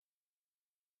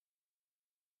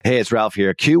Hey, it's Ralph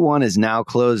here. Q1 is now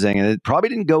closing and it probably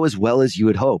didn't go as well as you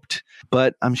had hoped,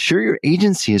 but I'm sure your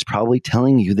agency is probably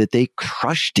telling you that they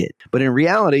crushed it. But in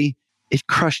reality, it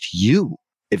crushed you.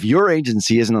 If your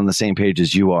agency isn't on the same page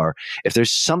as you are, if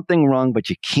there's something wrong, but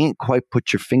you can't quite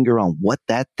put your finger on what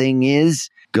that thing is,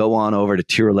 go on over to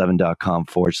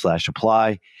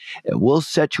tier11.com/apply and we'll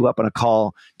set you up on a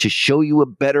call to show you a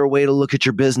better way to look at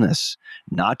your business.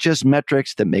 Not just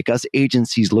metrics that make us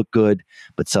agencies look good,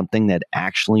 but something that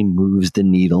actually moves the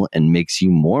needle and makes you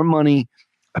more money,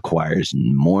 acquires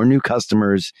more new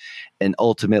customers, and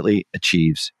ultimately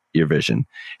achieves your vision.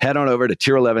 Head on over to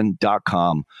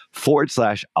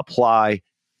tier11.com/apply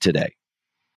today.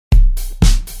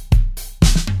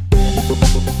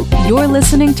 You're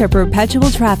listening to Perpetual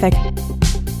Traffic.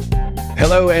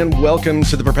 Hello and welcome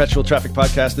to the Perpetual Traffic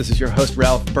Podcast. This is your host,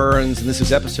 Ralph Burns, and this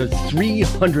is episode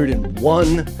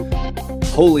 301.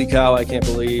 Holy cow, I can't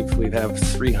believe we have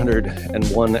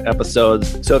 301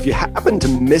 episodes. So if you happen to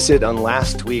miss it on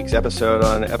last week's episode,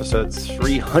 on episode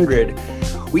 300,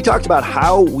 we talked about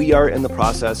how we are in the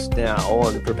process now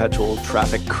on the Perpetual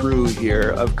Traffic crew here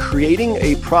of creating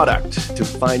a product to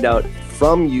find out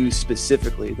from you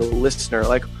specifically, the listener,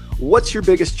 like, what's your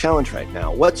biggest challenge right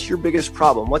now? What's your biggest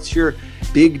problem? What's your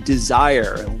big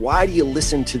desire? And why do you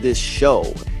listen to this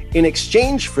show? In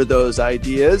exchange for those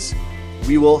ideas,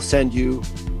 we will send you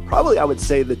probably, I would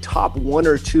say, the top one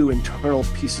or two internal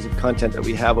pieces of content that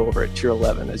we have over at Tier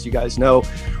 11. As you guys know,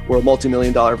 we're a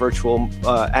multi-million-dollar virtual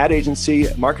ad agency,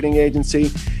 marketing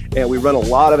agency, and we run a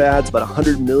lot of ads, about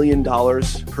 $100 million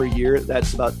per year.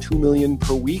 That's about $2 million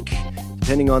per week,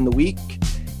 depending on the week.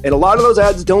 And a lot of those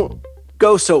ads don't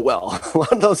go so well. A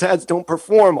lot of those ads don't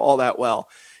perform all that well.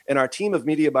 And our team of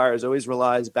media buyers always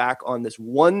relies back on this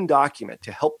one document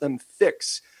to help them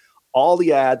fix all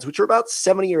the ads, which are about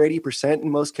 70 or 80%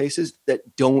 in most cases,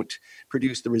 that don't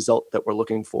produce the result that we're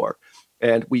looking for.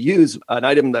 And we use an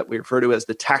item that we refer to as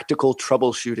the tactical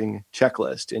troubleshooting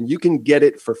checklist. And you can get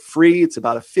it for free. It's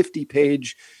about a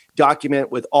 50-page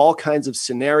document with all kinds of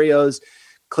scenarios.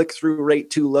 Click-through rate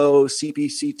too low,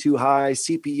 CPC too high,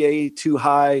 CPA too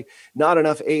high, not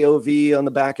enough AOV on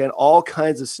the back end, all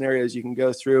kinds of scenarios you can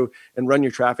go through and run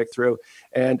your traffic through.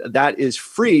 And that is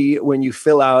free when you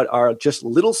fill out our just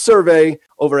little survey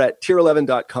over at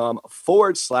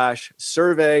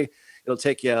tier11.com/survey. It'll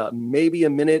take you maybe a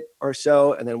minute or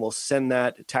so, and then we'll send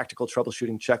that tactical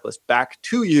troubleshooting checklist back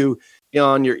to you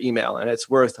on your email. And it's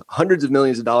worth hundreds of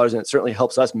millions of dollars, and it certainly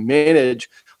helps us manage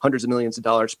hundreds of millions of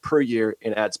dollars per year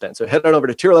in ad spend. So head on over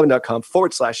to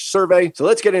tier11.com/survey. So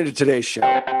let's get into today's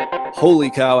show.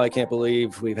 Holy cow, I can't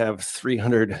believe we have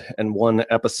 301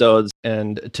 episodes.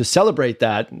 And to celebrate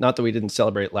that, not that we didn't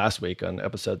celebrate last week on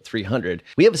episode 300,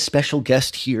 we have a special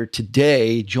guest here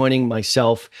today joining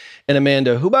myself and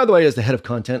Amanda, who, by the way, is the head of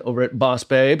content over at Boss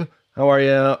Babe. How are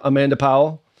you, Amanda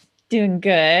Powell? Doing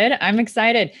good. I'm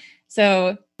excited.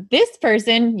 So this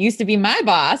person used to be my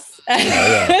boss. Oh,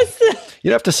 yeah. You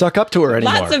don't have to suck up to her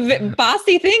anymore. Lots of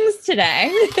bossy things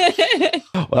today.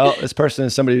 Well, this person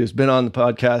is somebody who's been on the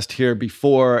podcast here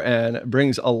before and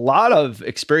brings a lot of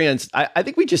experience. I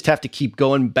think we just have to keep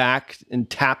going back and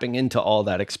tapping into all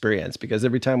that experience, because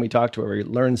every time we talk to her, we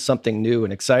learn something new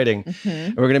and exciting. Mm-hmm.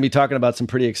 And we're going to be talking about some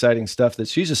pretty exciting stuff that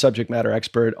she's a subject matter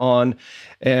expert on,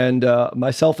 and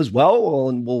myself as well.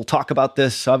 And we'll talk about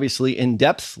this obviously in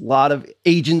depth. A lot of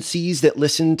agencies that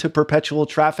listen to Perpetual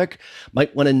Traffic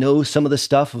might want to know some of the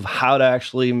stuff of how to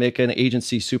actually make an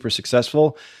agency super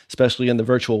successful, especially in the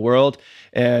virtual world.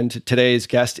 And today's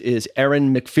guest is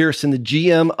Erin McPherson, the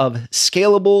GM of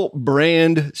Scalable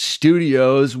Brand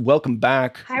Studios. Welcome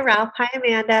back. Hi, Ralph. Hi,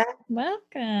 Amanda.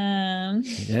 Welcome.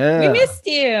 Yeah. We missed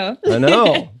you. I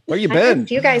know. Where you been? I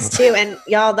missed you guys too. And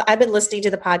y'all, I've been listening to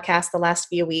the podcast the last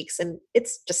few weeks, and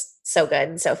it's just so good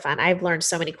and so fun. I've learned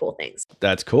so many cool things.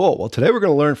 That's cool. Well, today we're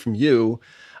going to learn from you.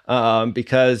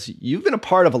 Because you've been a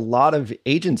part of a lot of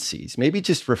agencies. Maybe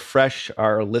just refresh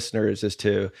our listeners as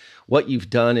to what you've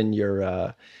done in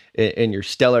your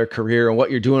stellar career and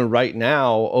what you're doing right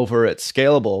now over at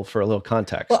Scalable for a little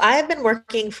context. Well, I've been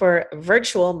working for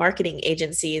virtual marketing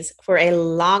agencies for a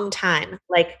long time,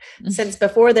 since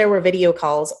before there were video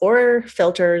calls or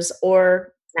filters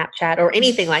or Snapchat or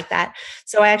anything like that.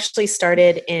 So I actually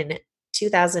started in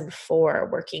 2004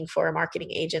 working for a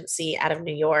marketing agency out of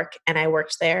New York, and I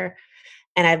worked there,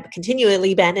 and I've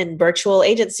continually been in virtual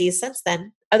agencies since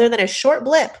then, other than a short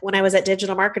blip when I was at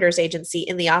Digital Marketers Agency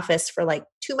in the office for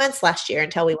 2 months last year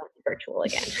until we went virtual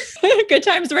again. Good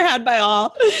times were had by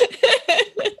all.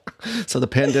 So the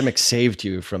pandemic saved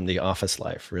you from the office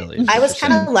life, really. I was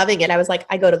kind of loving it. I was like,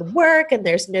 I go to work and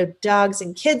there's no dogs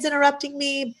and kids interrupting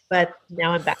me, but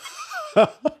now I'm back.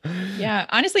 Yeah,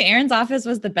 honestly, Aaron's office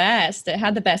was the best. It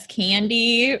had the best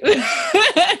candy.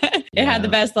 It had the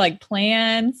best like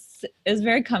plants. It was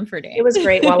very comforting. It was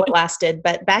great while it lasted,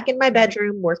 but back in my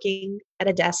bedroom, working at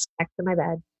a desk next to my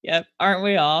bed. Yep, aren't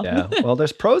we all? Yeah. Well,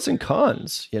 there's pros and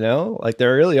cons, like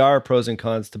there really are pros and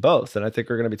cons to both. And I think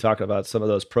we're going to be talking about some of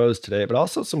those pros today, but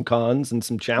also some cons and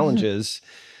some challenges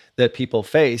that people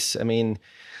face. I mean,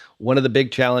 one of the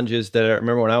big challenges that I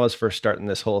remember when I was first starting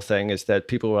this whole thing is that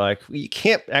people were like, well, you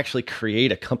can't actually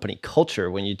create a company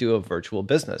culture when you do a virtual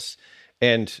business.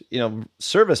 And,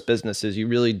 service businesses, you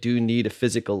really do need a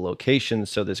physical location.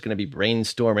 So there's going to be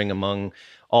brainstorming among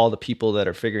all the people that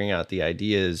are figuring out the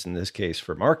ideas, in this case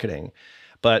for marketing.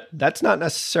 But that's not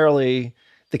necessarily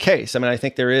the case. I mean, I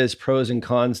think there is pros and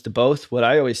cons to both. What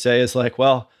I always say is like,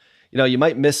 well, you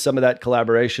might miss some of that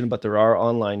collaboration, but there are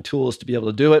online tools to be able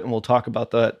to do it. And we'll talk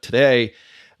about that today.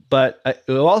 But it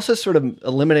will also sort of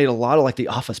eliminate a lot of like the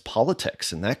office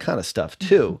politics and that kind of stuff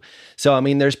too. So, I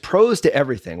mean, there's pros to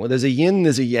everything. Well, there's a yin,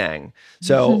 there's a yang.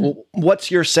 So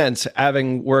what's your sense,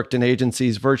 having worked in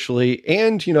agencies virtually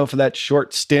and, for that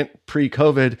short stint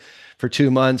pre-COVID for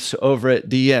 2 months over at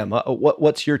DM?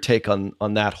 What's your take on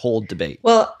that whole debate?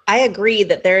 Well, I agree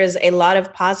that there is a lot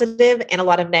of positive and a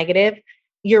lot of negative.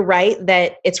 You're right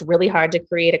that it's really hard to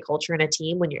create a culture in a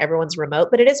team when everyone's remote,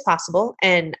 but it is possible.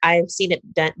 And I've seen it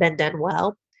been done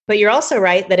well. But you're also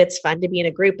right that it's fun to be in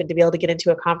a group and to be able to get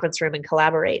into a conference room and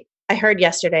collaborate. I heard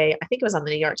yesterday, I think it was on the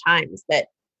New York Times, that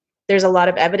there's a lot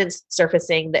of evidence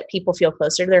surfacing that people feel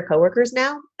closer to their coworkers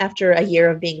now after a year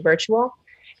of being virtual.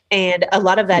 And a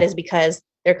lot of that is because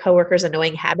their coworkers'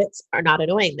 annoying habits are not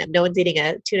annoying them. No one's eating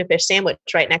a tuna fish sandwich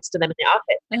right next to them in the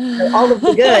office. So all of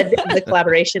the good, the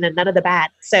collaboration, and none of the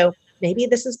bad. So maybe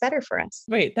this is better for us.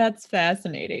 Wait, that's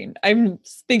fascinating. I'm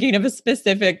thinking of a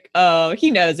specific,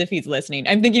 he knows if he's listening.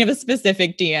 I'm thinking of a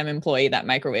specific DM employee that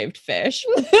microwaved fish.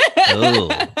 Oh,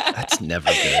 that's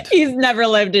never good. He's never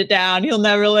lived it down. He'll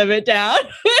never live it down.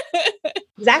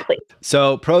 Exactly.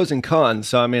 So pros and cons.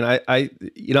 So, I mean, I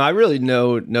really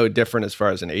know no different as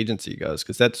far as an agency goes,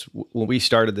 because that's when we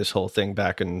started this whole thing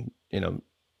back in,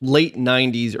 late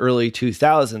 90s, early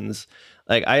 2000s.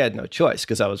 Like I had no choice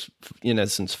because I was,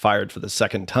 since fired for the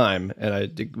second time.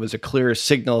 And it was a clear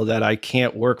signal that I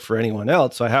can't work for anyone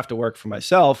else. So I have to work for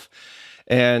myself.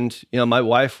 And, my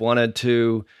wife wanted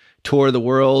to tour the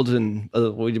world, and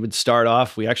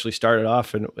we actually started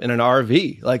off in an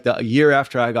RV like the year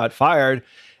after I got fired.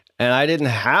 And I didn't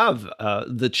have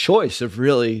the choice of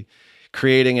really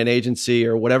creating an agency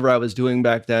or whatever I was doing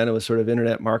back then. It was sort of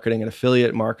internet marketing and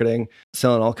affiliate marketing,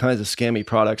 selling all kinds of scammy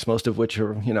products, most of which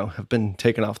are, have been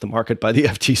taken off the market by the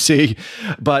FTC.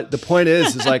 But the point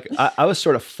is like, I was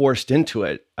sort of forced into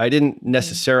it. I didn't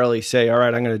necessarily say, all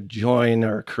right, I'm going to join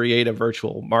or create a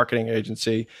virtual marketing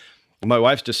agency. My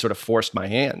wife just sort of forced my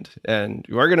hand, and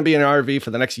you are going to be in an RV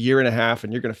for the next year and a half,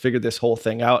 and you're going to figure this whole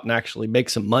thing out and actually make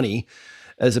some money,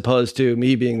 as opposed to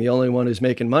me being the only one who's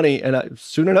making money. And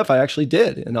soon enough, I actually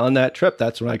did. And on that trip,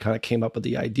 that's when I kind of came up with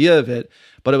the idea of it.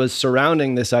 But it was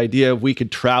surrounding this idea of we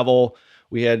could travel,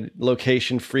 we had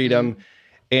location freedom,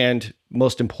 and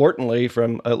most importantly,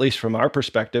 at least from our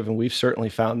perspective, and we've certainly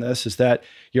found this, is that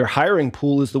your hiring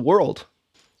pool is the world.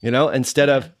 Instead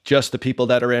of just the people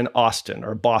that are in Austin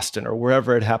or Boston or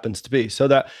wherever it happens to be. So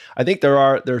that I think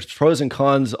there's pros and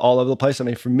cons all over the place. I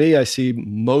mean, for me, I see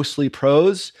mostly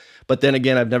pros, but then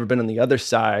again, I've never been on the other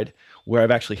side where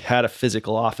I've actually had a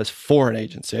physical office for an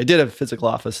agency. I did have a physical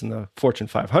office in the Fortune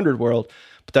 500 world,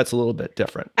 but that's a little bit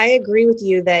different. I agree with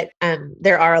you that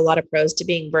there are a lot of pros to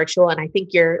being virtual. And I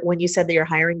think when you said that your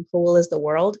hiring pool is the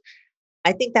world,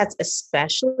 I think that's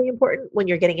especially important when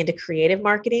you're getting into creative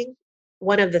marketing.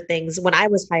 One of the things, when I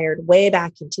was hired way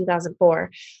back in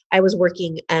 2004, I was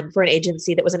working for an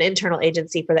agency that was an internal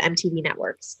agency for the MTV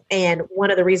networks. And one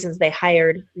of the reasons they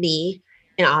hired me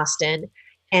in Austin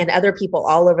and other people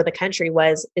all over the country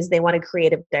is they wanted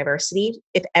creative diversity.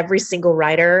 If every single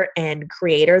writer and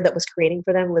creator that was creating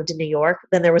for them lived in New York,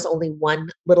 then there was only one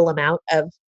little amount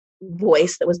of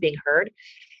voice that was being heard.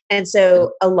 And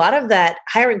so a lot of that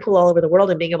hiring pool all over the world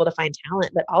and being able to find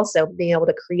talent, but also being able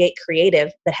to create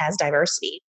creative that has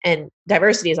diversity. And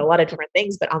diversity is a lot of different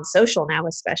things, but on social now,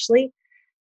 especially,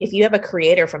 if you have a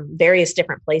creator from various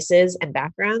different places and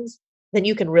backgrounds, then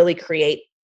you can really create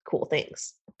cool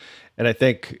things. And I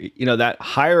think, that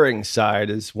hiring side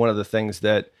is one of the things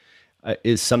that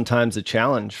is sometimes a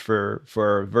challenge for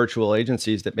virtual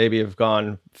agencies that maybe have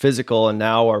gone physical and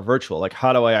now are virtual. Like,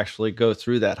 how do I actually go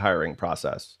through that hiring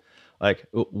process? Like,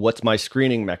 what's my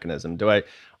screening mechanism? Like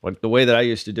the way that I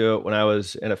used to do it when I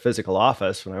was in a physical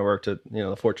office, when I worked at,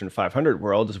 the Fortune 500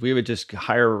 world, is we would just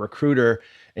hire a recruiter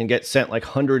and get sent like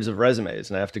hundreds of resumes.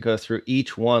 And I have to go through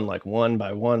each one, like one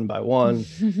by one by one,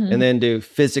 and then do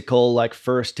physical, like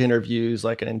first interviews,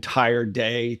 like an entire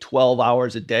day, 12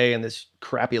 hours a day in this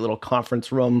crappy little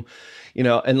conference room,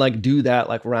 and like do that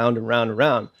like round and round and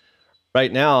round.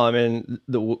 Right now, I mean,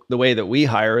 the way that we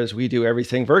hire is we do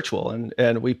everything virtual,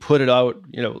 and we put it out.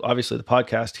 Obviously the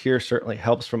podcast here certainly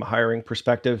helps from a hiring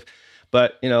perspective,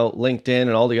 but LinkedIn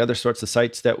and all the other sorts of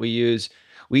sites that we use,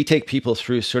 we take people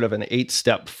through sort of an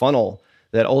 8-step funnel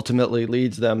that ultimately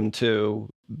leads them to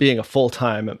being a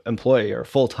full-time employee or a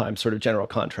full-time sort of general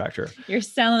contractor. You're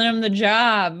selling them the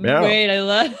job. Yeah. Wait, I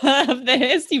love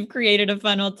this. You've created a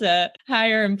funnel to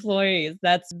hire employees.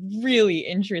 That's really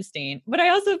interesting. But I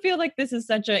also feel like this is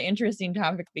such an interesting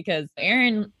topic because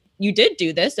Aaron, you did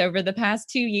do this over the past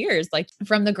 2 years. Like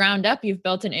from the ground up, you've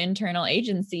built an internal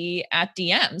agency at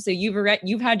DM. So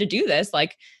you've had to do this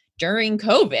like during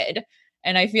COVID.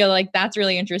 And I feel like that's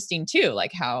really interesting too,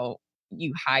 like how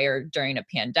you hired during a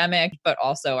pandemic, but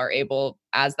also are able,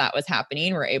 as that was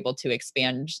happening, we're able to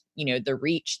expand, the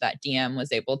reach that DM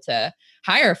was able to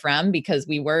hire from because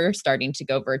we were starting to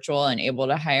go virtual and able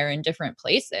to hire in different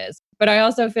places. But I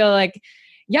also feel like,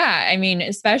 yeah, I mean,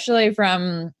 especially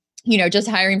from, just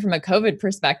hiring from a COVID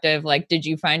perspective, like, did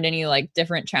you find any like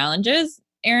different challenges,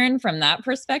 Aaron, from that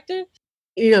perspective?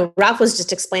 Ralph was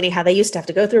just explaining how they used to have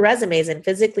to go through resumes and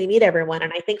physically meet everyone.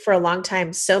 And I think for a long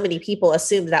time, so many people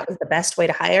assumed that was the best way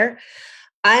to hire.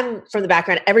 I'm from the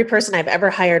background. Every person I've ever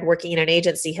hired working in an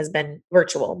agency has been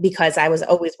virtual because I was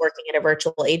always working in a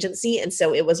virtual agency. And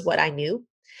so it was what I knew.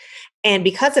 And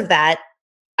because of that,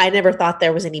 I never thought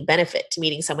there was any benefit to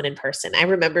meeting someone in person. I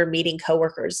remember meeting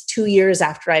coworkers 2 years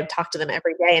after I'd talked to them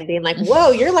every day and being like,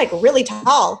 whoa, you're like really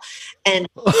tall. And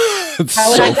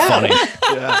how would I know? Funny.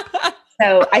 Yeah.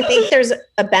 So I think there's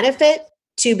a benefit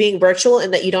to being virtual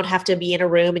in that you don't have to be in a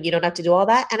room and you don't have to do all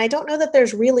that. And I don't know that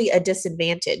there's really a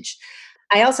disadvantage.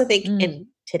 I also think in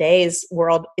today's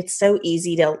world, it's so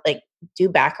easy to like do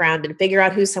background and figure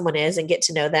out who someone is and get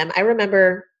to know them. I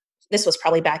remember this was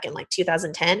probably back in like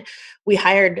 2010.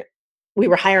 We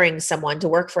were hiring someone to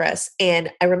work for us. And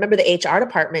I remember the HR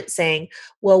department saying,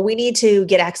 well, we need to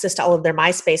get access to all of their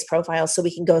MySpace profiles so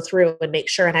we can go through and make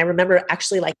sure. And I remember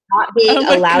actually like not being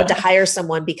allowed to hire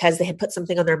someone because they had put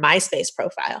something on their MySpace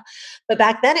profile. But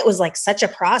back then it was like such a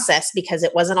process because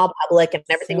it wasn't all public and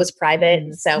everything was private.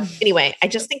 And so anyway, I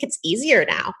just think it's easier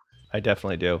now. I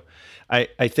definitely do.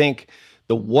 I think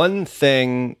the one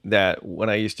thing that when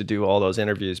I used to do all those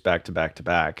interviews back to back to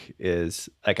back is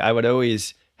like I would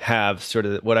always have sort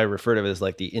of what I refer to as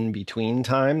like the in-between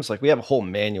times. Like we have a whole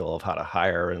manual of how to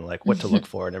hire and like what to look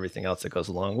for and everything else that goes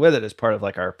along with it as part of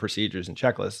like our procedures and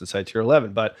checklists inside Tier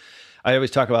 11. But I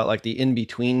always talk about like the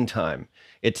in-between time.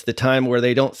 It's the time where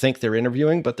they don't think they're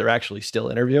interviewing, but they're actually still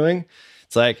interviewing.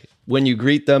 It's like when you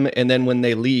greet them and then when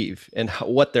they leave and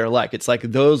what they're like. It's like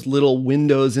those little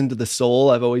windows into the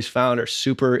soul I've always found are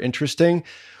super interesting,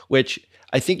 which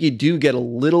I think you do get a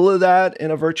little of that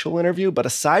in a virtual interview, but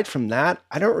aside from that,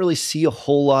 I don't really see a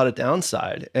whole lot of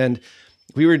downside. And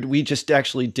we just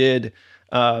actually did,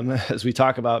 as we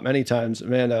talk about many times,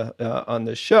 Amanda, on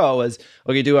the show, is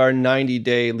we do our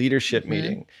 90-day leadership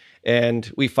meeting.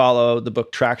 And we follow the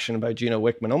book Traction by Gino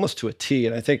Wickman almost to a T.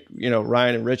 And I think,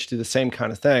 Ryan and Rich do the same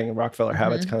kind of thing, Rockefeller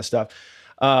Habits kind of stuff.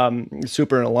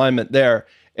 Super in alignment there.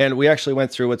 And we actually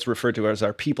went through what's referred to as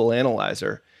our people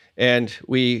analyzer. And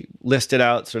we listed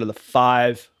out sort of the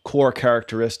 5 core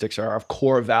characteristics or our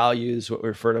core values, what we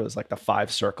refer to as like the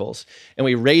 5 circles. And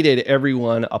we rated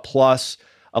everyone a plus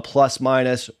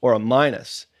minus, or a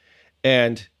minus.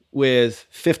 And with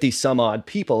 50 some odd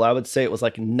people, I would say it was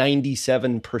like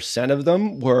 97% of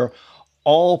them were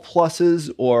all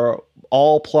pluses or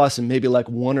all plus and maybe like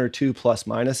 1 or 2 plus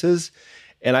minuses.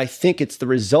 And I think it's the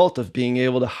result of being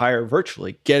able to hire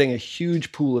virtually, getting a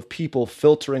huge pool of people,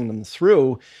 filtering them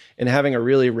through, and having a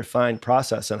really refined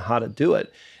process on how to do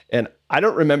it. And I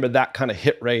don't remember that kind of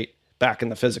hit rate back in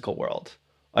the physical world.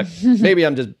 Like maybe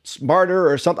I'm just smarter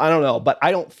or something, I don't know, but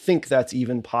I don't think that's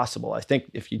even possible. I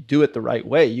think if you do it the right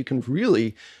way, you can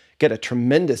really get a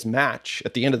tremendous match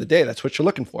at the end of the day. That's what you're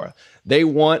looking for. They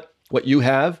want what you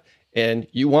have, and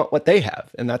you want what they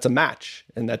have, and that's a match.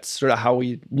 And that's sort of how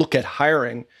we look at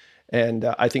hiring. And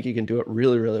I think you can do it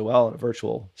really, really well in a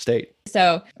virtual state.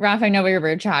 So, Ralph, I know we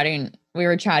were chatting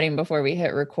before we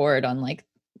hit record on like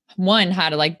how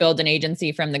to like build an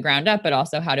agency from the ground up, but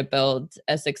also how to build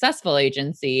a successful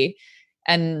agency.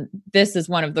 And this is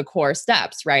one of the core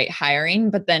steps, right?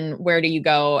 Hiring. But then where do you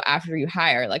go after you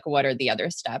hire? Like, what are the other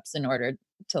steps in order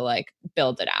to like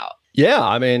build it out? Yeah,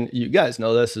 I mean, you guys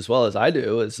know this as well as I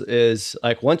do, is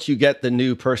like once you get the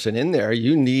new person in there,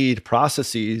 you need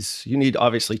processes, you need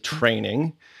obviously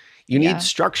training, you need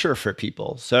structure for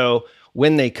people. So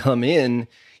when they come in,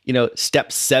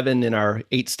 step 7 in our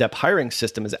 8-step hiring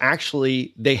system is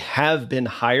actually they have been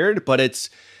hired, but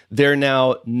they're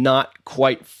now not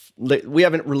quite, we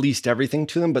haven't released everything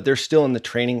to them, but they're still in the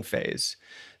training phase.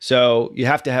 So you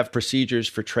have to have procedures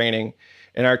for training.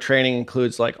 And our training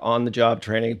includes like on the job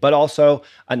training, but also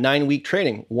a 9-week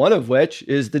training, one of which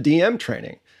is the DM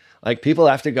training. Like people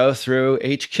have to go through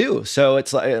HQ. So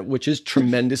it's like, which is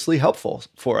tremendously helpful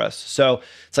for us. So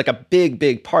it's like a big,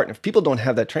 big part. And if people don't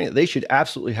have that training, they should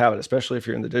absolutely have it, especially if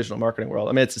you're in the digital marketing world.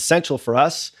 I mean, it's essential for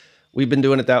us. We've been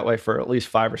doing it that way for at least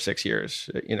 5 or 6 years,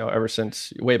 ever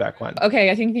since way back when.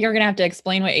 Okay, I think you're going to have to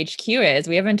explain what HQ is.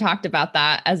 We haven't talked about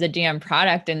that as a DM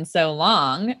product in so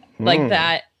long. Like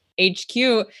that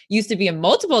HQ used to be in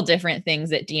multiple different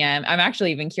things at DM. I'm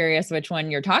actually even curious which one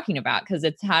you're talking about because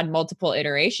it's had multiple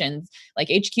iterations. Like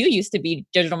HQ used to be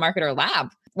Digital Marketer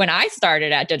Lab. When I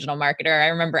started at Digital Marketer, I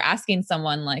remember asking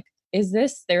someone like, is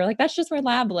this, they were like, that's just where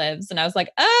Lab lives. And I was like,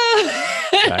 oh,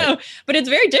 right. But it's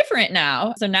very different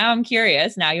now. So now I'm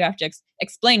curious. Now you have to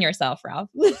explain yourself, Ralph.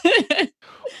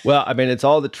 Well, I mean, it's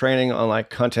all the training on like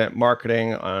content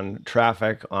marketing, on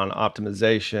traffic, on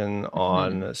optimization,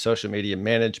 on social media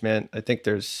management. I think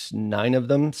there's 9 of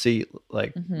them. See,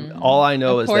 like all I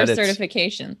know is that it's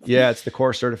certifications. Yeah, it's the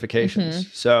core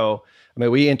certifications. So, I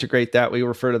mean, we integrate that. We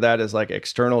refer to that as like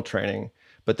external training,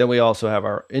 but then we also have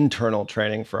our internal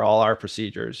training for all our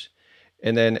procedures.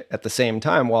 And then at the same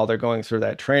time, while they're going through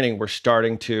that training, we're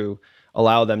starting to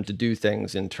allow them to do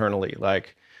things internally.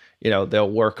 Like,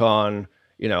 they'll work on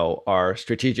our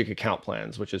strategic account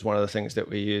plans, which is one of the things that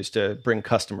we use to bring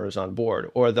customers on board,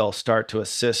 or they'll start to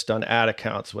assist on ad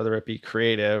accounts, whether it be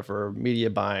creative or media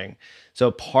buying.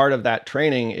 So part of that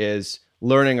training is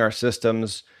learning our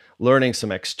systems, learning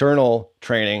some external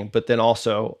training, but then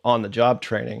also on the job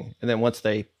training. And then once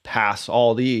they pass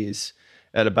all these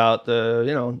at about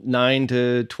the 9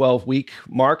 to 12 week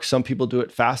mark, some people do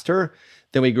it faster,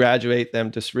 then we graduate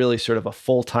them to really sort of a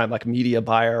full-time like media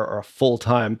buyer or a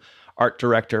full-time art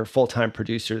director, full-time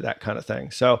producer, that kind of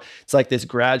thing. So it's like this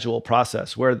gradual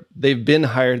process where they've been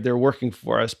hired, they're working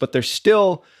for us, but they're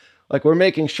still like, we're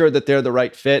making sure that they're the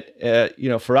right fit,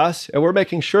 for us. And we're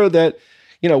making sure that,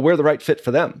 we're the right fit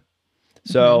for them.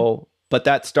 So, but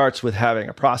that starts with having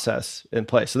a process in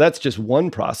place. So that's just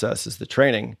one process is the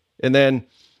training. And then,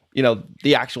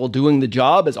 the actual doing the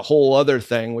job is a whole other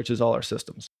thing, which is all our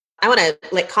systems. I want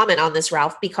to comment on this,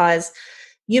 Ralph, because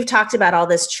you've talked about all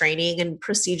this training and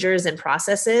procedures and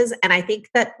processes. And I think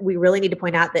that we really need to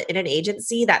point out that in an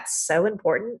agency, that's so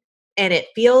important. And it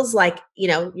feels like,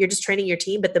 you're just training your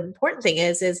team. But the important thing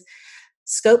is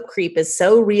scope creep is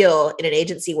so real in an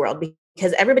agency world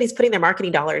because everybody's putting their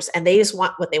marketing dollars and they just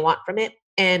want what they want from it.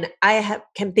 And I'm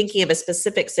thinking of a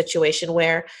specific situation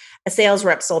where a sales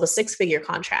rep sold a 6-figure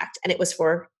contract and it was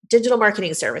for digital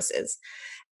marketing services.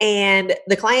 And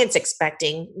the client's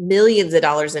expecting millions of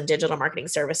dollars in digital marketing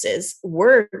services.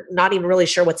 We're not even really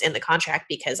sure what's in the contract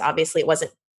because obviously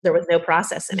there was no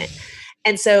process in it.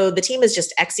 And so the team is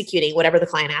just executing whatever the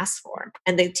client asks for.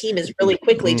 And the team is really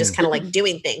quickly just kind of like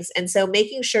doing things. And so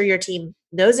making sure your team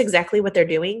knows exactly what they're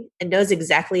doing and knows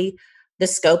exactly the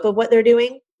scope of what they're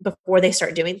doing before they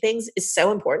start doing things is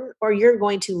so important, or you're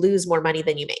going to lose more money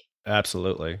than you make.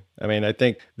 Absolutely. I mean, I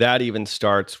think that even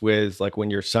starts with like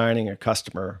when you're signing a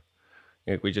customer.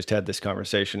 We just had this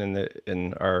conversation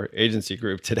in our agency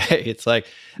group today. It's like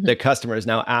the customer is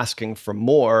now asking for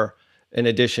more in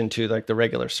addition to like the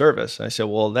regular service. And I said,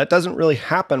 well, that doesn't really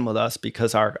happen with us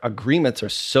because our agreements are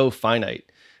so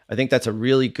finite. I think that's a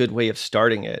really good way of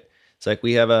starting it. It's like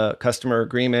we have a customer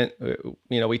agreement,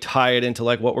 we tie it into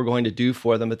like what we're going to do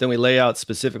for them, but then we lay out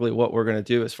specifically what we're going to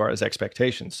do as far as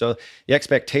expectations. So the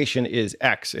expectation is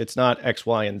X, it's not X,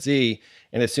 Y, and Z.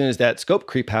 And as soon as that scope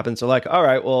creep happens, they're like, all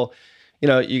right, well,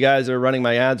 you guys are running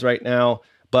my ads right now,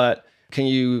 but can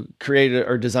you create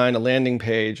or design a landing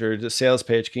page or a sales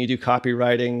page? Can you do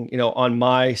copywriting, on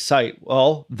my site?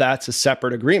 Well, that's a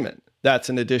separate agreement. That's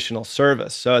an additional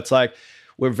service. So it's like,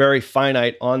 we're very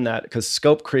finite on that because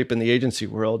scope creep in the agency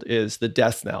world is the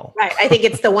death knell. Right. I think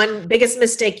it's the one biggest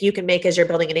mistake you can make as you're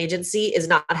building an agency is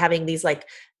not having these like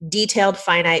detailed,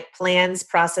 finite plans,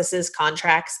 processes,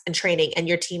 contracts, and training. And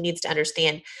your team needs to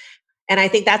understand. And I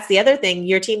think that's the other thing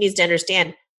your team needs to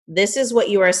understand. this is what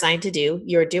you are assigned to do.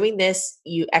 You're doing this,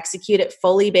 you execute it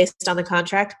fully based on the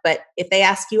contract. But if they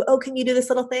ask you, oh, can you do this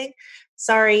little thing?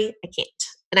 Sorry, I can't.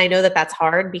 And I know that that's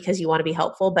hard because you want to be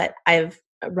helpful, but I've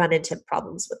run into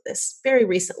problems with this very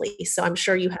recently. So I'm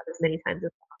sure you have as many times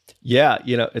as well. Yeah,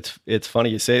 it's funny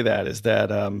you say that, is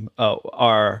that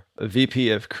our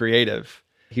VP of creative,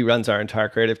 he runs our entire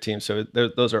creative team. So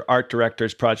those are art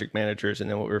directors, project managers, and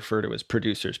then what we refer to as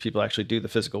producers. People actually do the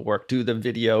physical work, do the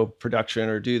video production,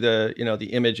 or do the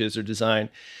images or design.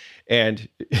 And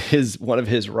one of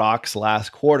his rocks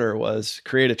last quarter was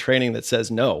create a training that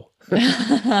says no,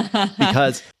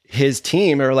 because his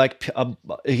team are like,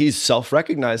 he's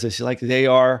self-recognized as like, they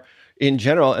are in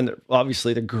general, and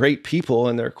obviously they're great people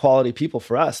and they're quality people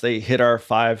for us. They hit our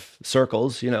 5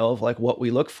 circles, of like what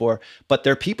we look for, but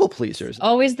they're people pleasers.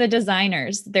 Always the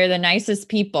designers. They're the nicest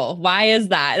people. Why is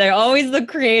that? They're always the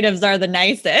creatives are the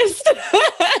nicest.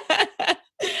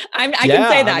 I can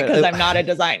say that because I'm not a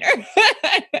designer.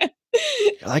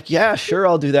 Like, yeah, sure,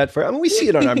 I'll do that for. I mean, we see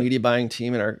it on our media buying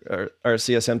team and our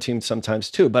CSM team sometimes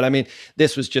too. But I mean,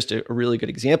 this was just a really good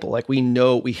example. Like, we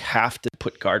know we have to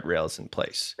put guardrails in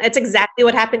place. That's exactly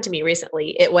what happened to me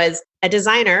recently. It was a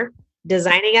designer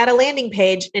designing out a landing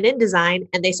page in InDesign,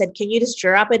 and they said, "Can you just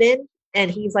drop it in?"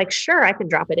 And he's like, "Sure, I can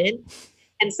drop it in."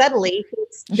 And suddenly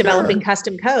he's developing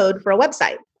custom code for a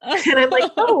website. And I'm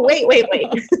like, oh, wait.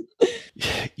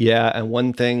 Yeah. And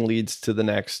one thing leads to the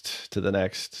next, to the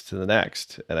next, to the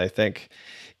next. And I think,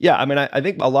 I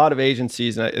think a lot of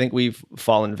agencies, and I think we've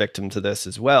fallen victim to this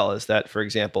as well, is that, for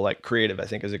example, like creative, I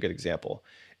think is a good example,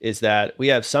 is that we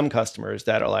have some customers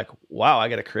that are like, wow, I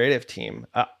got a creative team.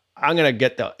 I'm going to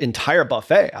get the entire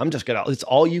buffet. It's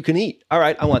all you can eat. All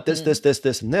right. I want this,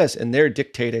 this, and this. And they're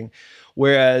dictating.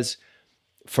 Whereas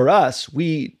for us,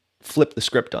 we flip the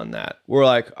script on that. We're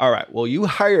like, all right, well, you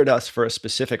hired us for a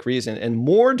specific reason, and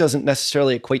more doesn't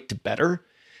necessarily equate to better.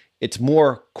 It's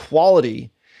more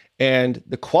quality, and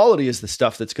the quality is the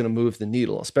stuff that's going to move the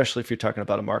needle, especially if you're talking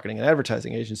about a marketing and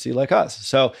advertising agency like us.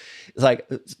 So like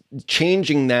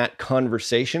changing that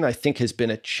conversation, I think, has been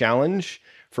a challenge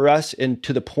for us, and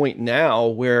to the point now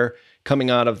where coming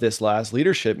out of this last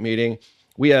leadership meeting,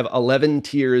 we have 11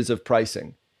 tiers of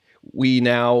pricing. We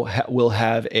now will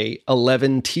have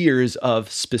 11 tiers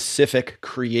of specific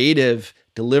creative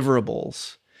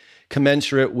deliverables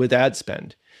commensurate with ad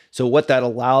spend. So what that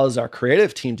allows our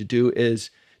creative team to do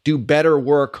is do better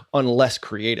work on less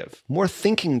creative, more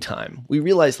thinking time. We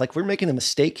realize like we're making a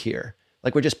mistake here.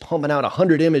 Like we're just pumping out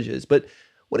 100 images, but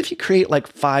what if you create like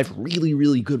 5 really,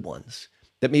 really good ones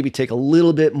that maybe take a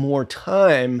little bit more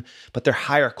time, but they're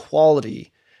higher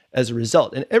quality as a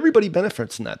result? And everybody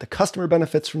benefits from that. The customer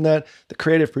benefits from that. The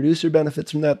creative producer benefits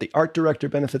from that. The art director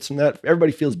benefits from that.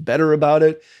 Everybody feels better about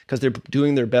it because they're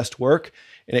doing their best work.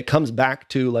 And it comes back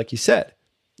to, like you said,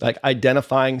 like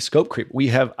identifying scope creep. We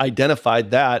have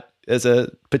identified that as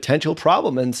a potential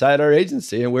problem inside our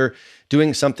agency, and we're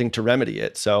doing something to remedy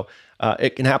it. So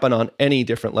it can happen on any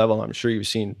different level. I'm sure you've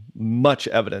seen much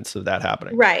evidence of that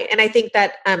happening. Right. And I think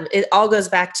that it all goes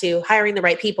back to hiring the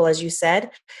right people, as you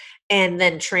said, and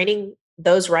then training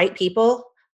those right people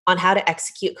on how to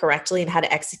execute correctly and how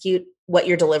to execute what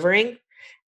you're delivering.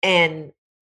 And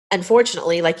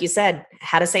unfortunately, like you said,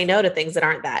 how to say no to things that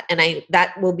aren't that. And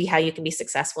that will be how you can be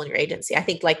successful in your agency. I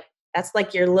think like that's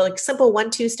like your little simple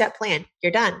 1-2 step plan.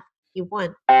 You're done. You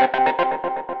won.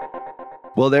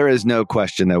 Well, there is no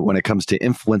question that when it comes to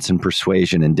influence and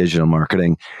persuasion in digital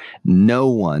marketing, no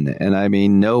one, and I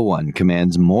mean no one,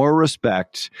 commands more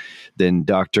respect than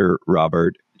Dr.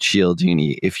 Robert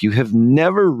Cialdini. If you have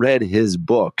never read his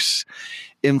books,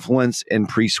 Influence and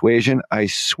Persuasion, I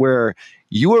swear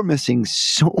you are missing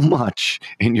so much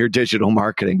in your digital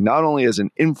marketing, not only as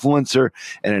an influencer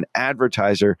and an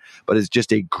advertiser, but as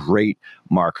just a great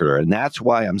marketer. And that's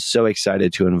why I'm so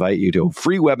excited to invite you to a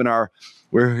free webinar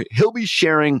where he'll be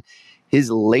sharing his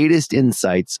latest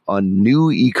insights on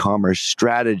new e-commerce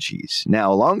strategies.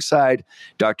 Now, alongside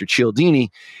Dr.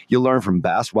 Cialdini, you'll learn from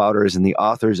Bass Wouters and the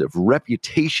authors of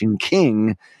Reputation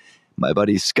King, my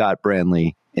buddies Scott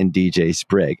Branley and DJ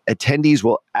Sprigg. Attendees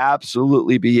will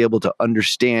absolutely be able to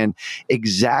understand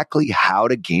exactly how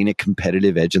to gain a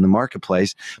competitive edge in the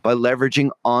marketplace by leveraging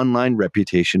online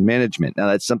reputation management. Now,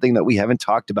 that's something that we haven't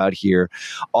talked about here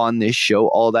on this show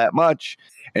all that much.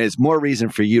 And it's more reason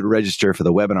for you to register for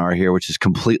the webinar here, which is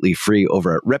completely free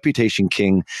over at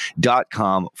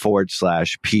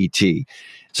reputationking.com/PT.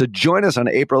 So join us on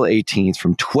April 18th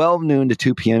from 12 noon to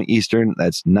 2 p.m. Eastern.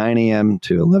 That's 9 a.m.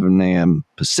 to 11 a.m.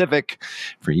 Pacific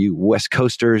for you West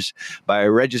Coasters by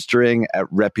registering at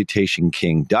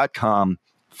reputationking.com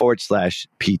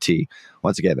reputationking.com/PT.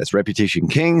 Once again, that's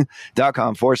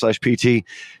reputationking.com/PT.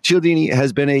 Cialdini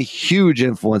has been a huge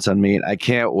influence on me, and I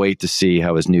can't wait to see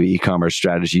how his new e-commerce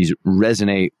strategies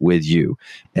resonate with you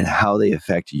and how they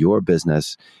affect your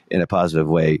business in a positive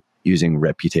way using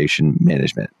reputation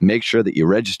management. Make sure that you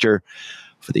register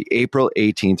for the April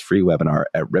 18th free webinar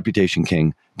at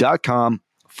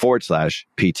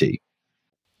reputationking.com/PT.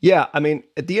 Yeah. I mean,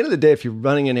 at the end of the day, if you're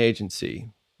running an agency,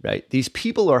 right, these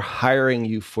people are hiring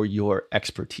you for your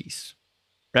expertise,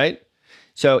 right?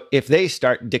 So if they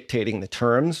start dictating the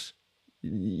terms,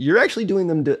 you're actually doing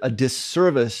them a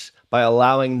disservice by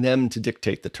allowing them to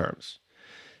dictate the terms.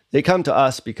 They come to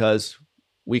us because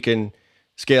we can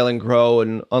scale and grow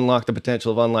and unlock the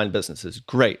potential of online businesses.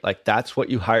 Great. Like that's what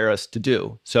you hire us to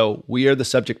do. So we are the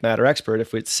subject matter expert.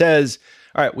 If it says,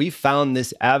 all right, we found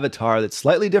this avatar that's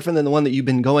slightly different than the one that you've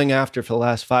been going after for the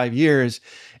last 5 years,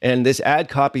 and this ad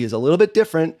copy is a little bit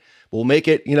different, we'll make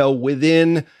it,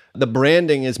 within the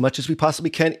branding as much as we possibly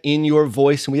can in your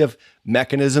voice. And we have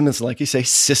mechanisms, like you say,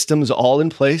 systems all in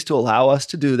place to allow us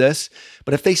to do this.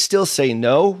 But if they still say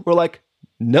no, we're like,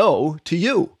 no to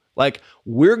you. Like,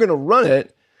 we're going to run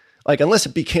it, like, unless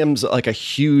it becomes like a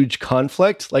huge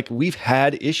conflict. Like, we've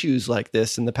had issues like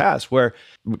this in the past where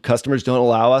customers don't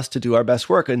allow us to do our best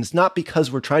work. And it's not because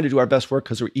we're trying to do our best work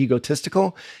because we're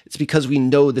egotistical. It's because we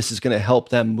know this is going to help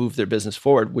them move their business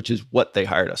forward, which is what they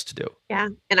hired us to do. Yeah.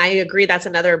 And I agree. That's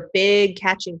another big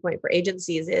catching point for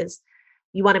agencies is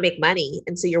you want to make money.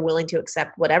 And so you're willing to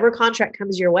accept whatever contract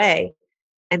comes your way.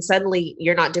 And suddenly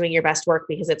you're not doing your best work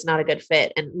because it's not a good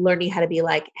fit. And learning how to be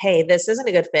like, hey, this isn't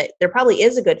a good fit. There probably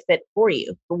is a good fit for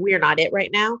you, but we're not it right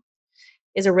now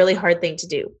is a really hard thing to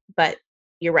do. But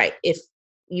you're right. If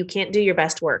you can't do your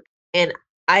best work, and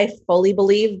I fully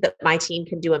believe that my team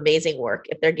can do amazing work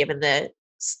if they're given the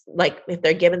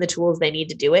tools they need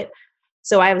to do it.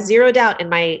 So I have zero doubt in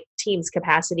my team's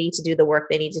capacity to do the work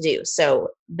they need to do. So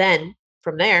then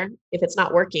from there, if it's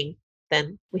not working,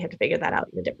 then we have to figure that out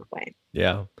in a different way.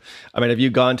 Yeah. I mean, have you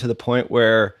gone to the point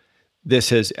where this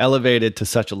has elevated to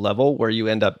such a level where you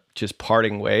end up just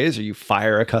parting ways, or you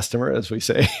fire a customer, as we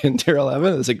say in Tier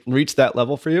 11? Has it reached that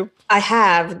level for you? I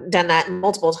have done that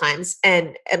multiple times.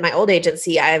 And at my old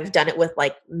agency, I've done it with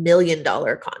like $1 million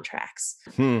contracts.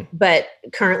 But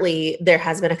currently there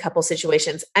has been a couple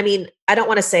situations. I mean, I don't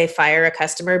want to say fire a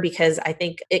customer because I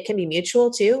think it can be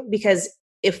mutual too, because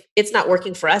if it's not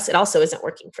working for us, it also isn't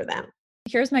working for them.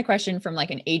 Here's my question from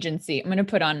like an agency. I'm going to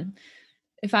put on,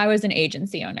 if I was an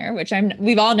agency owner, which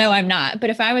we all know I'm not, but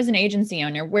if I was an agency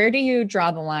owner, where do you draw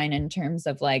the line in terms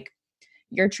of like,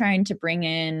 you're trying to bring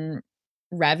in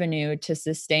revenue to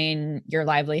sustain your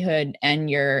livelihood and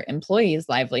your employees'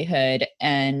 livelihood.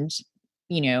 And,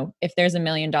 if there's $1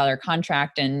 million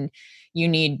contract and you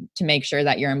need to make sure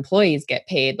that your employees get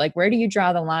paid, like, where do you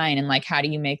draw the line? And like, how do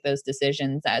you make those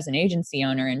decisions as an agency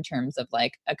owner in terms of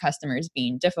like a customer's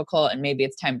being difficult and maybe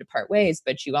it's time to part ways,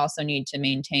 but you also need to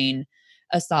maintain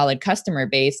a solid customer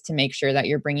base to make sure that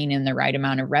you're bringing in the right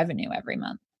amount of revenue every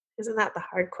month? Isn't that the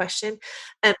hard question?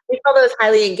 And we call those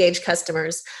highly engaged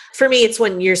customers. For me, it's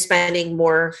when you're spending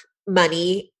more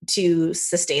money to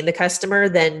sustain the customer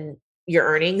than you're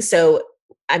earning. So,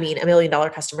 I mean, $1 million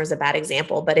customer is a bad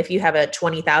example, but if you have a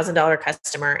 $20,000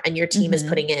 customer and your team is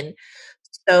putting in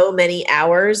so many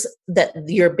hours that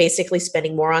you're basically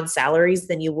spending more on salaries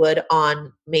than you would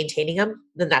on maintaining them,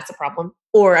 then that's a problem.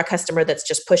 Or a customer that's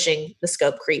just pushing the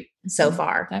scope creep so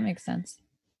far. That makes sense.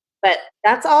 But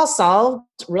that's all solved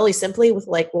really simply with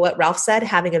like what Ralph said,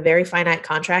 having a very finite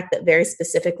contract that very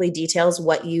specifically details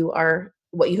what you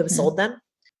have sold them,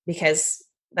 because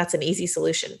that's an easy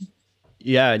solution.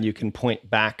 Yeah. And you can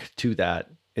point back to that.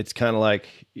 It's kind of like,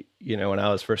 when I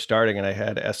was first starting and I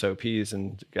had SOPs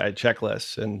and I had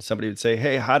checklists, and somebody would say,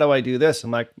 hey, how do I do this?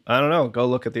 I'm like, I don't know. Go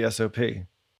look at the SOP.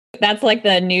 That's like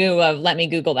the new let me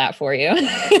Google that for you.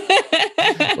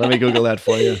 Let me Google that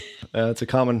for you. It's a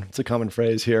common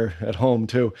phrase here at home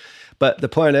too. But the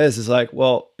point is like,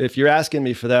 well, if you're asking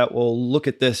me for that, well, look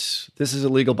at this. This is a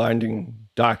legal binding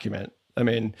document. I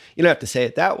mean, you don't have to say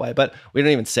it that way, but we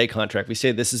don't even say contract. We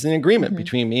say this is an agreement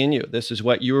between me and you. This is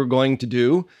what you are going to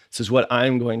do. This is what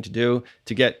I'm going to do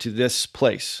to get to this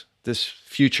place, this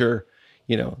future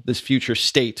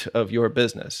state of your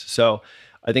business. So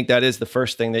I think that is the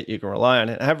first thing that you can rely on,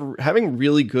 and having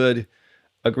really good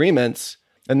agreements.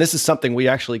 And this is something we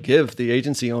actually give the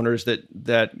agency owners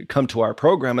that come to our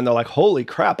program, and they're like, holy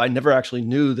crap, I never actually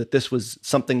knew that this was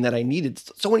something that I needed.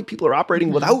 So many people are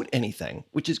operating without anything,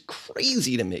 which is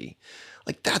crazy to me.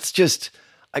 Like, that's just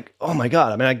like, oh my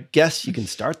God. I mean, I guess you can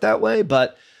start that way,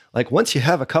 but like once you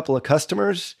have a couple of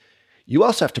customers, you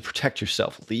also have to protect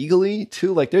yourself legally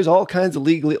too. Like there's all kinds of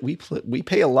legal, we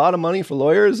pay a lot of money for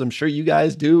lawyers. I'm sure you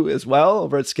guys do as well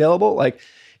over at Scalable. Like,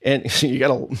 and you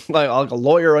got a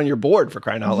lawyer on your board, for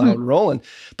crying out loud, rolling.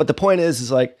 But the point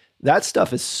is like, that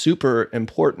stuff is super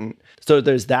important. So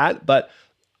there's that. But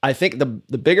I think the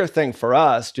bigger thing for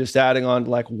us, just adding on to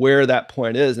like where that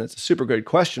point is, and it's a super good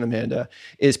question, Amanda,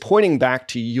 is pointing back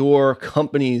to your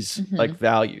company's like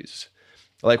values,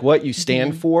 like what you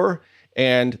stand for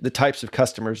and the types of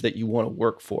customers that you want to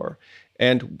work for.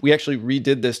 And we actually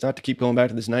redid this, not to keep going back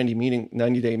to this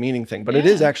 90-day meeting thing, but it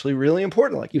is actually really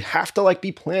important. Like you have to like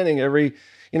be planning every,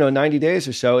 90 days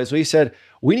or so. As we said,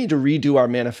 we need to redo our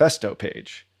manifesto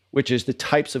page, which is the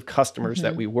types of customers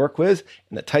that we work with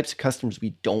and the types of customers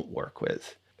we don't work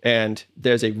with. And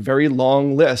there's a very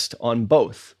long list on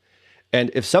both.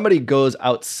 And if somebody goes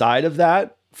outside of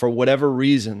that for whatever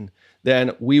reason,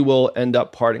 then we will end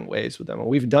up parting ways with them. And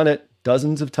we've done it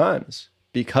dozens of times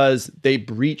because they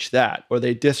breach that or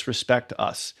they disrespect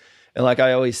us. And like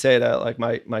I always say to like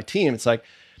my team, it's like,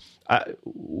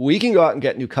 we can go out and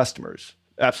get new customers.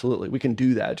 Absolutely. We can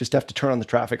do that. Just have to turn on the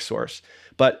traffic source.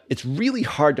 But it's really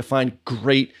hard to find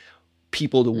great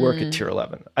people to work at Tier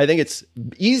 11. I think it's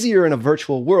easier in a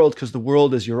virtual world because the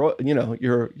world is your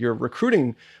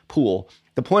recruiting pool.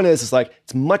 The point is like,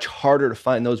 it's much harder to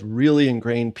find those really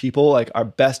ingrained people, like our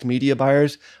best media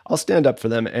buyers. I'll stand up for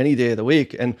them any day of the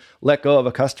week and let go of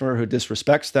a customer who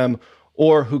disrespects them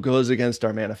or who goes against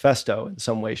our manifesto in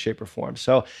some way, shape, or form.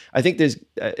 So I think there's,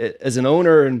 as an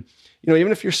owner, and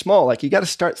even if you're small, like you got to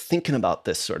start thinking about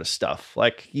this sort of stuff.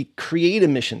 Like you create a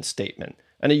mission statement.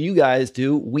 I know you guys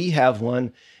do. We have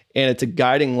one, and it's a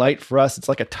guiding light for us. It's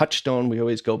like a touchstone we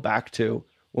always go back to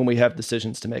when we have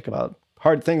decisions to make about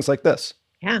hard things like this.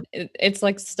 Yeah. It's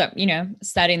like stuff,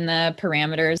 setting the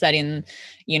parameters, setting,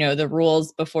 the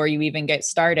rules before you even get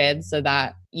started so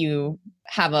that you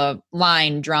have a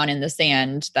line drawn in the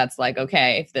sand that's like,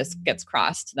 okay, if this gets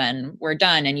crossed, then we're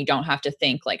done. And you don't have to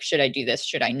think like, should I do this?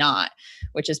 Should I not?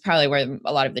 Which is probably where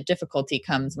a lot of the difficulty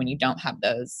comes when you don't have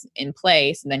those in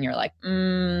place. And then you're like,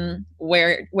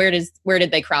 where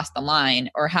did they cross the line?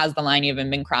 Or has the line even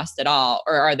been crossed at all?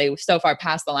 Or are they so far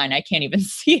past the line, I can't even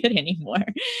see it anymore?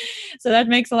 So that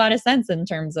makes a lot of sense in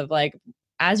terms of like,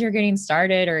 as you're getting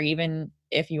started, or even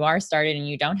if you are started and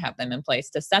you don't have them in place,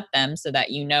 to set them so that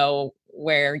you know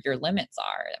where your limits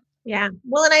are. Yeah.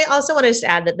 Well, and I also wanted to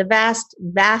add that the vast,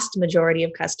 vast majority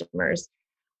of customers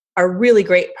are really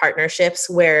great partnerships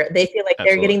where they feel like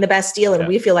they're getting the best deal and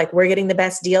we feel like we're getting the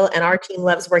best deal, and our team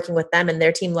loves working with them and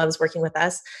their team loves working with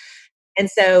us. And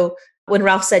so when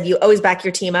Ralph said, you always back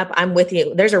your team up, I'm with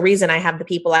you. There's a reason I have the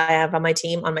people I have on my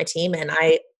team, and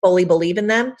I fully believe in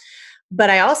them. But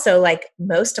I also, like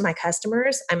most of my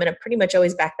customers, I'm going to pretty much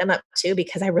always back them up too,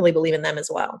 because I really believe in them as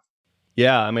well.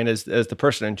 Yeah. I mean, as the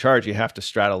person in charge, you have to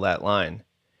straddle that line.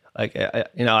 Like,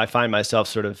 I find myself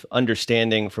sort of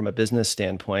understanding from a business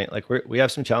standpoint, like we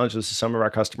have some challenges with some of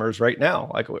our customers right now.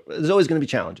 Like there's always going to be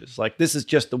challenges. Like this is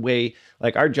just the way,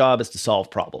 like our job is to solve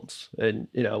problems and,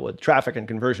 with traffic and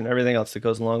conversion, everything else that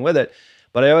goes along with it.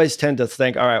 But I always tend to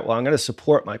think, all right, well, I'm going to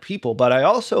support my people, but I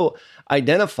also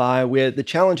identify with the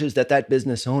challenges that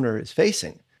business owner is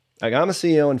facing. Like I'm a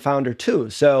CEO and founder too.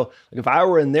 So like if I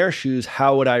were in their shoes,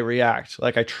 how would I react?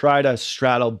 Like I try to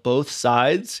straddle both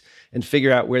sides and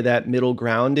figure out where that middle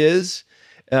ground is.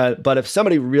 But if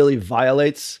somebody really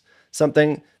violates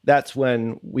something, that's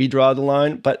when we draw the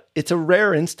line. But it's a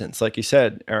rare instance, like you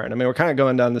said, Erin. I mean, we're kind of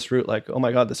going down this route like, oh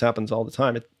my God, this happens all the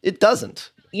time. It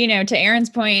doesn't. To Erin's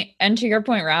point and to your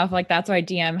point, Ralph, like that's why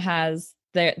DM has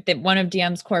one of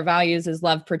DM's core values is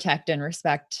love, protect, and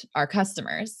respect our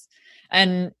customers.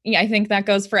 And I think that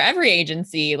goes for every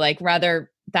agency, like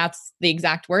whether that's the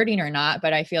exact wording or not,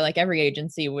 but I feel like every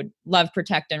agency would love,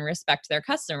 protect, and respect their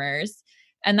customers.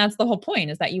 And that's the whole point,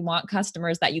 is that you want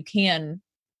customers that you can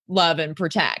love and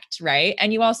protect, right?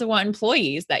 And you also want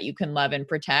employees that you can love and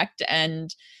protect.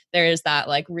 And there's that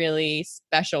like really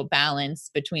special balance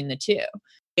between the two.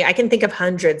 I can think of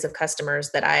hundreds of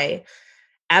customers that I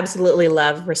absolutely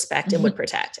love, respect, and would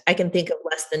protect. I can think of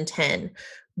less than 10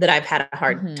 that I've had a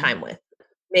hard time with.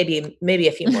 Maybe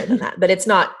a few more than that, but it's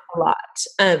not a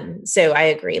lot. So I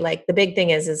agree. Like the big thing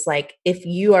is like,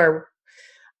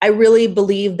 I really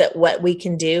believe that what we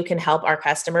can do can help our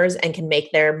customers and can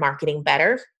make their marketing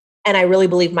better. And I really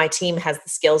believe my team has the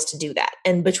skills to do that.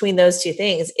 And between those two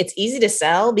things, it's easy to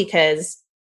sell because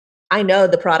I know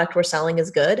the product we're selling is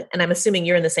good. And I'm assuming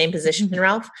you're in the same position,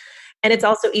 Ralph. And it's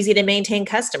also easy to maintain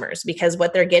customers because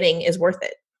what they're getting is worth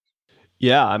it.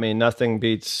 Yeah. I mean, nothing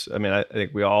beats, I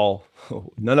think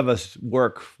none of us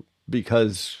work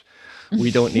because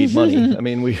we don't need money. I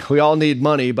mean, we all need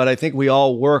money, but I think we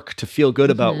all work to feel good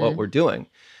about what we're doing.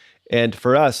 And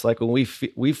for us, like when we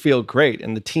feel great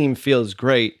and the team feels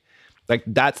great, like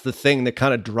that's the thing that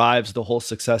kind of drives the whole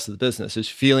success of the business, is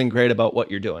feeling great about what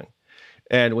you're doing.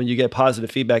 And when you get positive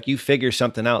feedback, you figure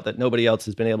something out that nobody else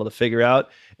has been able to figure out.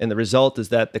 And the result is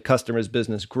that the customer's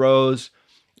business grows,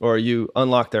 or you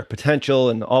unlock their potential,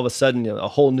 and all of a sudden, a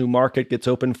whole new market gets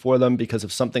open for them because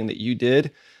of something that you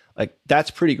did. Like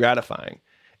that's pretty gratifying.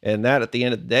 And that at the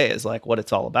end of the day is like what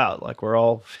it's all about. Like we're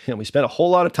all, we spend a whole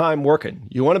lot of time working.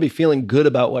 You want to be feeling good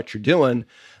about what you're doing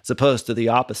as opposed to the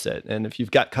opposite. And if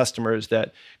you've got customers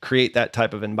that create that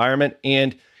type of environment,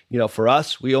 and for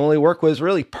us, we only work with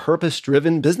really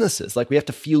purpose-driven businesses. Like we have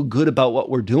to feel good about what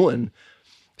we're doing.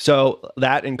 So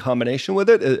that in combination with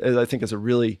it, I think is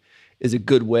a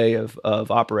good way of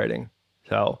operating.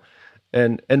 So,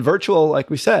 and virtual, like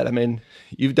we said, I mean,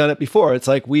 you've done it before. It's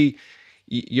like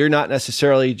you're not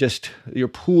necessarily just, your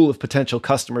pool of potential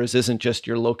customers isn't just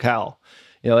your locale.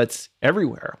 It's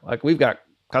everywhere. Like we've got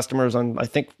customers on, I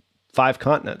think, 5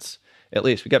 continents. At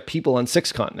least we got people on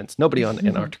 6 continents, nobody on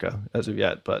Antarctica as of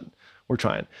yet, but we're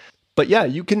trying. But yeah,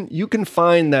 you can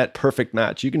find that perfect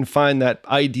match. You can find that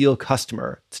ideal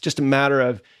customer. It's just a matter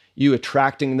of you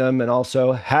attracting them, and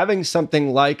also having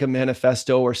something like a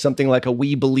manifesto or something like a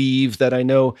We Believe that I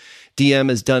know DM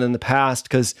has done in the past,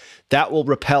 because that will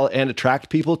repel and attract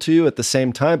people to you at the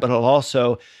same time, but it'll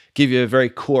also give you a very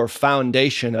core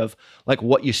foundation of like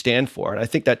what you stand for. And I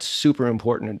think that's super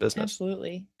important in business.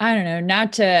 Absolutely. I don't know,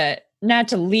 not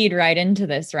to lead right into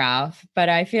this, Ralph, but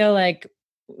I feel like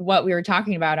what we were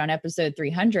talking about on episode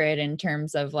 300 in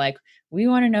terms of like, we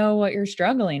want to know what you're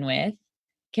struggling with,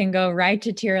 can go right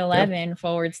to tier 11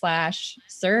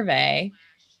 /survey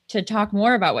to talk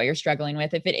more about what you're struggling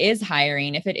with. If it is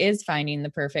hiring, if it is finding the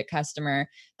perfect customer,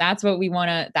 that's what we want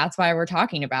to, that's why we're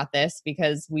talking about this,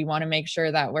 because we want to make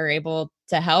sure that we're able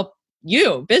to help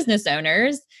you, business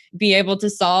owners, be able to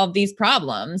solve these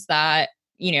problems that,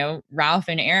 Ralph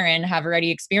and Aaron have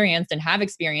already experienced and have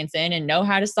experience in and know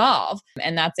how to solve.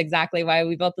 And that's exactly why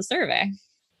we built the survey.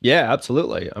 Yeah,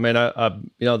 absolutely. I mean,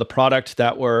 the product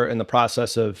that we're in the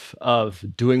process of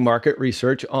doing market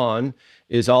research on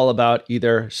is all about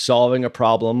either solving a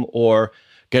problem or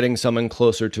getting someone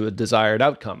closer to a desired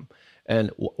outcome.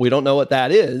 And we don't know what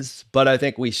that is, but I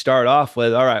think we start off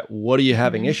with, all right, what are you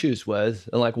having issues with?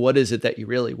 And like, what is it that you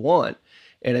really want?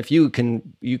 And if you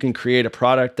can create a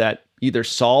product that either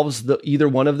solves either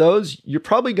one of those, you're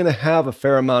probably going to have a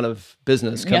fair amount of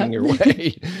business coming your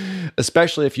way,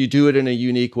 especially if you do it in a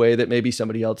unique way that maybe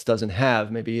somebody else doesn't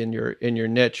have, maybe in your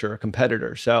niche or a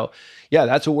competitor. So yeah,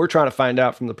 that's what we're trying to find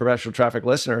out from the Professional Traffic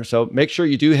listener. So make sure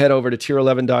you do head over to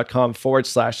tier11.com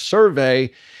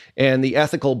 /survey. And the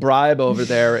ethical bribe over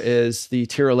there is the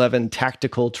Tier 11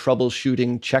 Tactical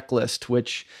Troubleshooting Checklist,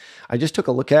 which I just took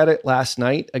a look at it last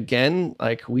night. Again,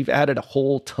 like we've added a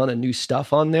whole ton of new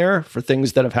stuff on there for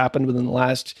things that have happened within the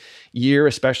last year,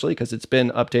 especially because it's been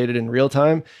updated in real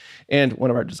time. And one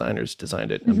of our designers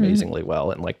designed it amazingly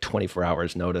well in like 24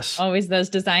 hours notice. Always those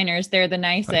designers. They're the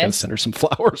nicest. I gotta send her some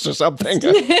flowers or something.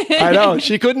 I know.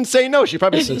 She couldn't say no. She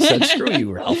probably said, screw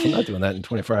you, Ralph. I'm not doing that in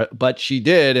 24 hours. But she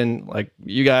did. And like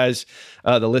you guys,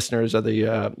 the listeners are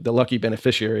the lucky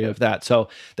beneficiary of that. So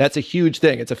that's a huge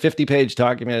thing. It's a 50-page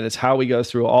document. It's how we go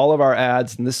through all of our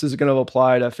ads. And this is going to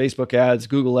apply to Facebook ads,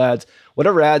 Google ads,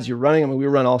 whatever ads you're running. I mean, we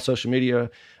run all social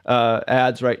media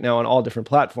ads right now on all different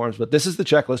platforms, but this is the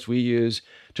checklist we use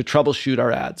to troubleshoot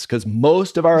our ads, because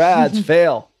most of our ads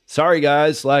fail. Sorry,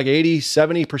 guys, like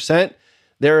 80-70%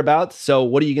 thereabouts. So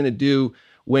what are you going to do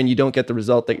when you don't get the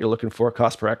result that you're looking for?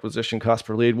 Cost per acquisition, cost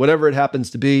per lead, whatever it happens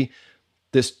to be.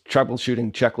 This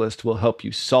troubleshooting checklist will help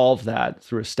you solve that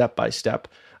through a step-by-step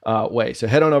way. So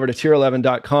head on over to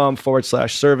tier11.com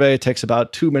 /survey. It takes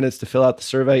about 2 minutes to fill out the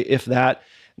survey, if that.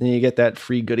 And then you get that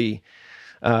free goodie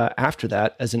after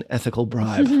that as an ethical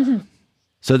bribe.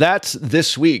 So that's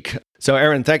this week. So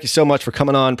Aaron, thank you so much for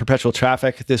coming on Perpetual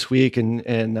Traffic this week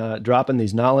and dropping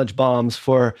these knowledge bombs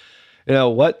for,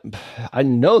 what I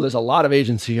know there's a lot of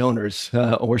agency owners.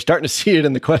 We're starting to see it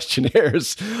in the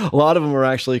questionnaires. A lot of them are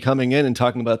actually coming in and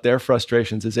talking about their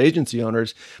frustrations as agency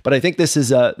owners. But I think this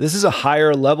is a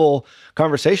higher level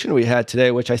conversation we had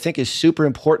today, which I think is super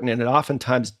important. And it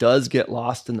oftentimes does get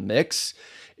lost in the mix,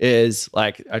 is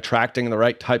like attracting the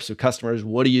right types of customers.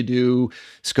 What do you do?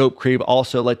 Scope creep,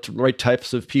 also like the right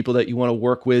types of people that you want to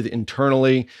work with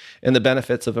internally, and the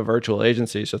benefits of a virtual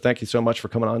agency. So thank you so much for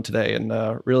coming on today and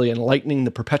really enlightening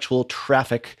the Perpetual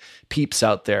Traffic peeps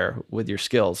out there with your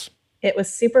skills. It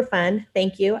was super fun.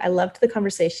 Thank you. I loved the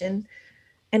conversation,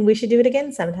 and we should do it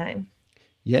again sometime.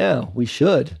 Yeah, we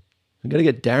should. I'm going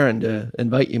to get Darren to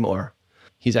invite you more.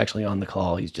 He's actually on the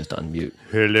call. He's just on mute.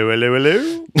 Hello.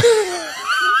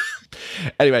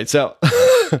 Anyway, so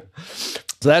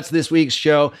that's this week's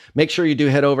show. Make sure you do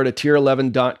head over to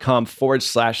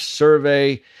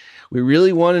tier11.com/survey. We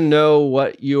really want to know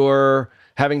what you're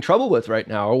having trouble with right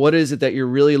now, or what is it that you're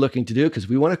really looking to do? Because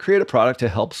we want to create a product to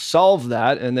help solve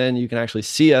that. And then you can actually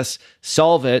see us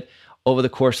solve it over the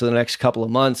course of the next couple of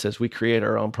months as we create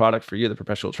our own product for you, the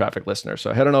Perpetual Traffic listener.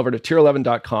 So head on over to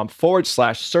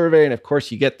tier11.com/survey. And of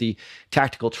course, you get the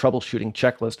tactical troubleshooting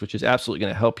checklist, which is absolutely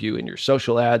going to help you in your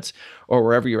social ads or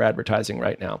wherever you're advertising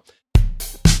right now.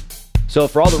 So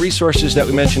for all the resources that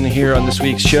we mentioned here on this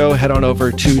week's show, head on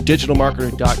over to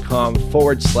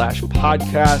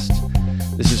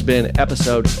digitalmarketer.com/podcast. This has been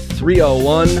episode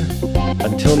 301.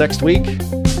 Until next week,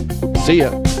 see ya.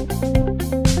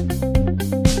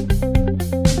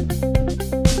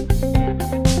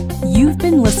 You've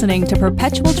been listening to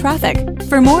Perpetual Traffic.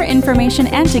 For more information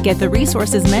and to get the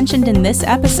resources mentioned in this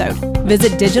episode,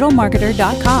 visit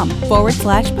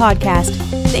digitalmarketer.com/podcast.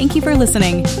 Thank you for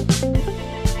listening.